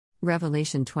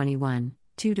Revelation 21,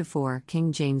 2-4,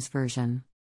 King James Version.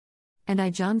 And I,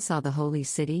 John, saw the holy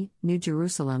city, New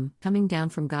Jerusalem, coming down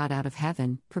from God out of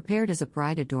heaven, prepared as a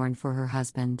bride adorned for her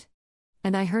husband.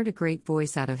 And I heard a great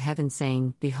voice out of heaven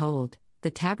saying, Behold, the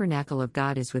tabernacle of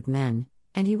God is with men,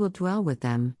 and he will dwell with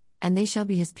them, and they shall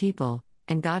be his people,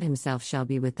 and God himself shall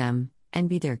be with them, and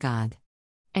be their God.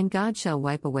 And God shall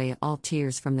wipe away all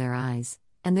tears from their eyes,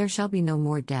 and there shall be no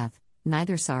more death,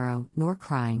 neither sorrow, nor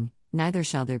crying, neither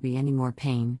shall there be any more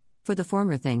pain, for the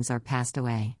former things are passed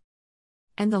away.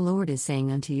 And the Lord is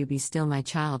saying unto you, Be still, my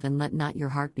child, and let not your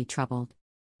heart be troubled.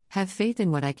 Have faith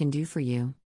in what I can do for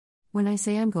you. When I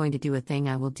say I'm going to do a thing,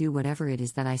 I will do whatever it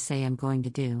is that I say I'm going to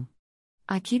do.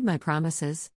 I keep my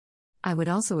promises. I would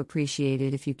also appreciate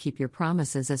it if you keep your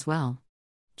promises as well.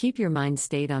 Keep your mind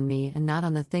stayed on me and not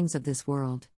on the things of this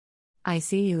world. I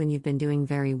see you and you've been doing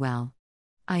very well.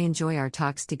 I enjoy our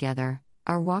talks together,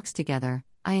 our walks together.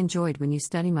 I enjoyed when you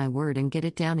study my word and get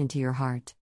it down into your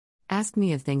heart. Ask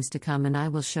me of things to come and I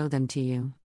will show them to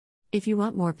you. If you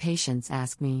want more patience,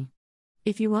 ask me.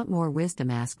 If you want more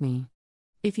wisdom, ask me.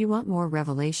 If you want more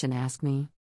revelation, ask me.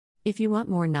 If you want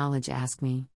more knowledge, ask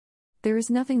me. There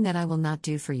is nothing that I will not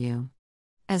do for you.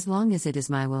 As long as it is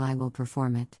my will, I will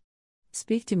perform it.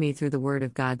 Speak to me through the word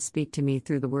of God. Speak to me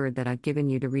through the word that I've given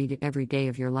you to read every day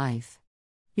of your life.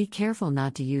 Be careful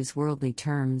not to use worldly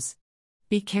terms.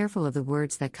 Be careful of the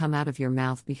words that come out of your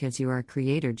mouth, because you are a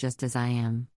creator just as I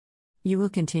am. You will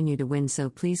continue to win, so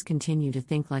please continue to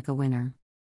think like a winner.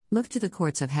 Look to the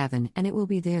courts of heaven, and it will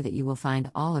be there that you will find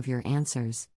all of your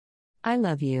answers. I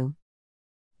love you.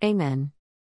 Amen.